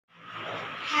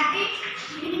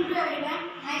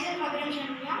name is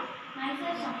Anuya.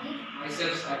 Myself Samir.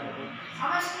 Myself Sagar.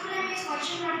 Our school name is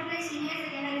Question Butterfly Senior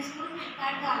Secondary School,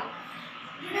 Kartal.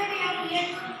 Today we are here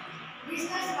to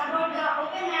discuss about the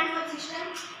open manhole system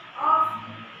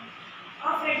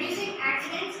of reducing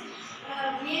accidents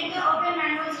near the open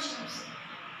manhole systems.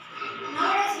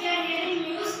 Nowadays we are hearing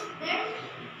news that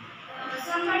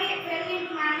somebody fell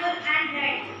into manhole and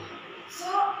died. So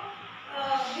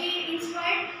we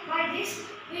inspired by this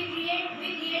we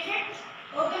created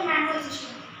open manhole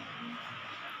system.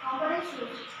 Components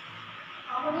used.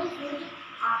 Components used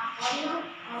are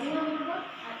audio input,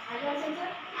 IR sensor,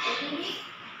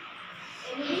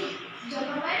 LED,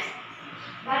 jumper wires,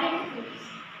 battery fluids.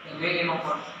 The main aim of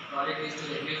our project is to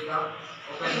reduce the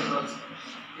open manholes.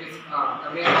 If the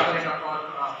main component of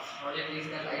our project is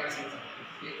the IR sensor.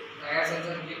 The IR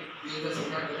sensor gives the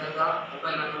signal whether the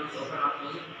open manhole is open or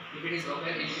closed. If it is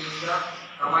open, it gives the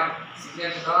command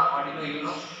signal to the Arduino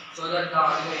Uno, so that the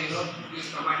Arduino Uno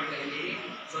gives command to the LED,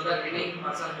 so that any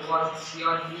person who was he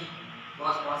or he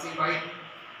was passing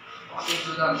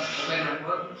through the open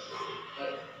manhole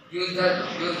gives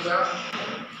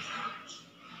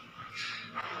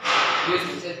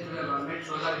message to the government,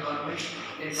 so that government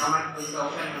can command to the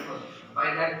open manhole.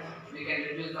 By that we can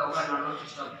reduce the open manhole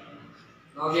system.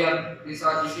 Now this is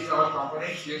our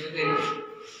components used in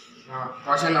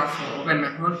caution of open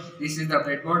manhole. This is the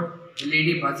breadboard,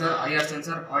 LED, buzzer, IR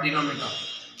sensor, Arduino meter.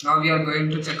 Now we are going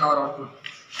to check our output,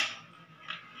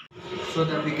 so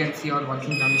that we can see our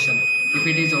working condition. If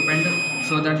it is opened,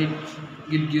 so that it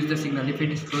gives the signal. If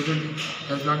it is closed, it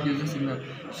does not give the signal.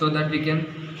 So that we can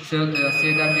say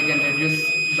that we can reduce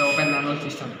the open manhole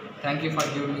system. Thank you for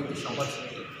giving me this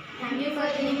opportunity. Thank you for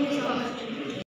giving this opportunity.